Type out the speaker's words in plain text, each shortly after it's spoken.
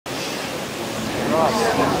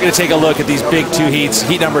We're going to take a look at these big two heats,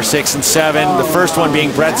 heat number 6 and 7. The first one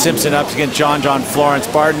being Brett Simpson up against John Florence.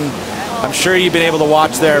 Barton, I'm sure you've been able to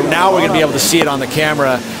watch there. Now we're going to be able to see it on the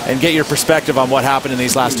camera and get your perspective on what happened in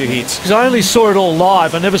these last two heats. Because I only saw it all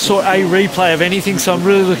live. I never saw a replay of anything, so I'm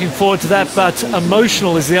really looking forward to that. But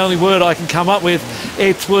emotional is the only word I can come up with.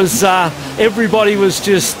 It was, everybody was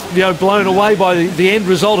just, blown away by the end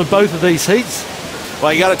result of both of these heats.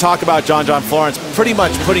 Well, you got to talk about John Florence pretty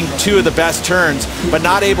much putting two of the best turns, but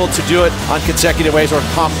not able to do it on consecutive waves or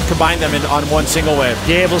combine them on one single wave.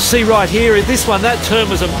 Yeah, we'll see right here in this one. That turn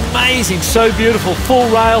was amazing, so beautiful. Full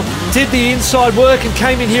rail, did the inside work and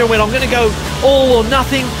came in here and went, I'm going to go all or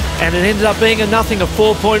nothing. And it ended up being a nothing, a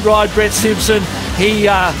 4-point ride. Brett Simpson, he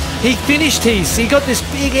finished his. He got this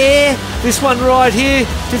big air, this one right here.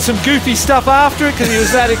 Did some goofy stuff after it because he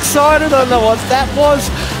was that excited. I don't know what that was.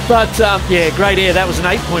 But, yeah, great air. That was an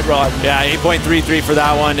 8-point ride. Yeah, 8.33 for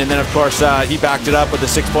that one. And then, of course, he backed it up with a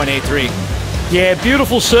 6.83. Yeah,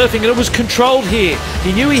 beautiful surfing, and it was controlled here.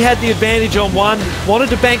 He knew he had the advantage on one, wanted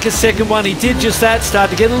to bank a second one. He did just that,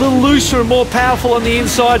 started to get a little looser and more powerful on the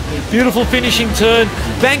inside. Beautiful finishing turn,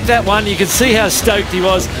 banked that one. You can see how stoked he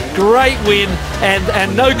was. Great win,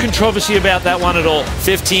 and no controversy about that one at all.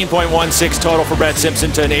 15.16 total for Brett Simpson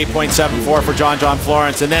to an 8.74 for John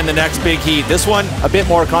Florence. And then the next big heat. This one, a bit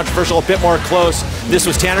more controversial, a bit more close. This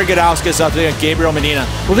was Tanner Gudauskas up against Gabriel Medina.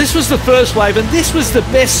 Well, this was the first wave, and this was the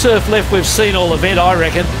best surf left we've seen all event, I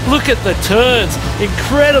reckon. Look at the turns.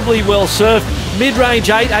 Incredibly well surfed. Mid-range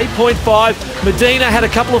 8.5. Medina had a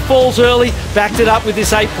couple of falls early, backed it up with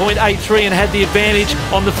this 8.83 and had the advantage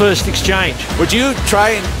on the first exchange. Would you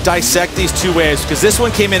try and dissect these two waves? Because this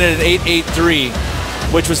one came in at an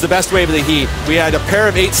 8.83, which was the best wave of the heat. We had a pair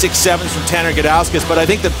of 8.67s from Tanner Gudauskas, but I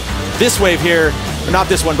think this wave here, not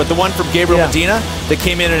this one, but the one from Gabriel Medina that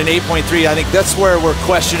came in at an 8.3, I think that's where we're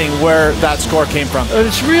questioning where that score came from.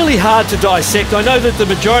 It's really hard to dissect. I know that the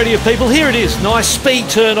majority of people, here it is, nice speed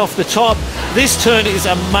turn off the top. This turn is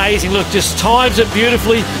amazing. Look, just times it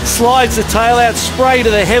beautifully, slides the tail out, spray to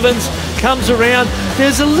the heavens, comes around.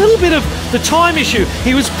 There's a little bit of the time issue.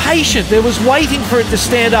 He was patient. There was waiting for it to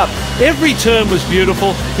stand up. Every turn was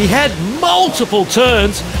beautiful. He had multiple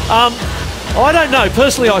turns. I don't know.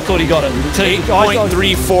 Personally, I thought he got it.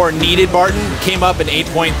 8.34 needed. Barton came up in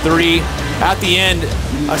 8.3. At the end,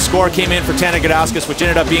 a score came in for Tanner Gudauskas, which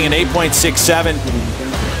ended up being an 8.67.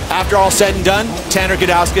 After all said and done, Tanner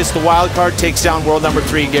Gudauskas, the wild card, takes down world number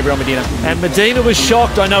 3, Gabriel Medina. And Medina was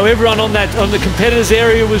shocked. I know everyone on the competitors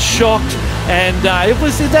area was shocked. And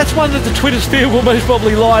that's one that the Twitter sphere will most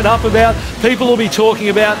probably light up about. People will be talking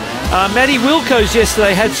about. Matty Wilco's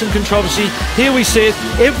yesterday had some controversy. Here we see it.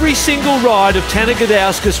 Every single ride of Tanner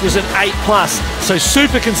Gudauskas was an 8+. So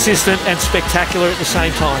super consistent and spectacular at the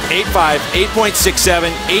same time. 8.5,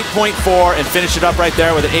 8.67, 8.4, and finish it up right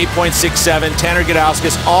there with an 8.67. Tanner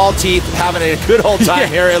Gudauskas, all teeth, having a good old time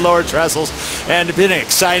here at Lower Trestles. And it's been an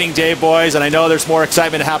exciting day, boys, and I know there's more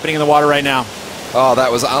excitement happening in the water right now. Oh,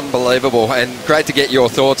 that was unbelievable, and great to get your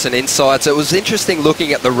thoughts and insights. It was interesting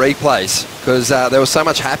looking at the replays because there was so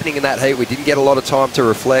much happening in that heat. We didn't get a lot of time to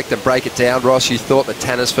reflect and break it down. Ross, you thought that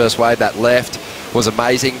Tanner's first wave, that left, was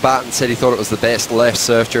amazing. Barton said he thought it was the best left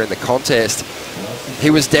surf during the contest. He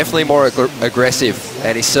was definitely more aggressive,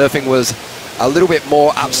 and his surfing was a little bit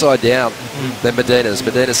more upside down than Medina's.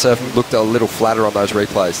 Medina's surfing looked a little flatter on those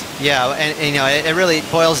replays. Yeah, and it really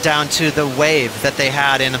boils down to the wave that they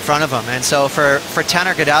had in front of him. And so for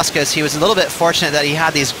Tanner Gudauskas, he was a little bit fortunate that he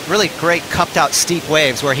had these really great cupped out steep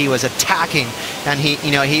waves where he was attacking, and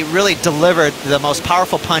he really delivered the most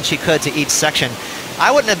powerful punch he could to each section.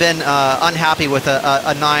 I wouldn't have been unhappy with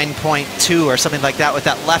a 9.2 or something like that with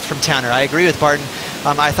that left from Tanner. I agree with Barton.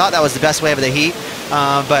 I thought that was the best wave of the heat.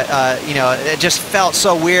 But it just felt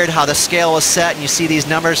so weird how the scale was set, and you see these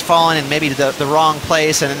numbers falling in maybe the wrong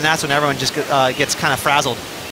place, and that's when everyone just gets kind of frazzled.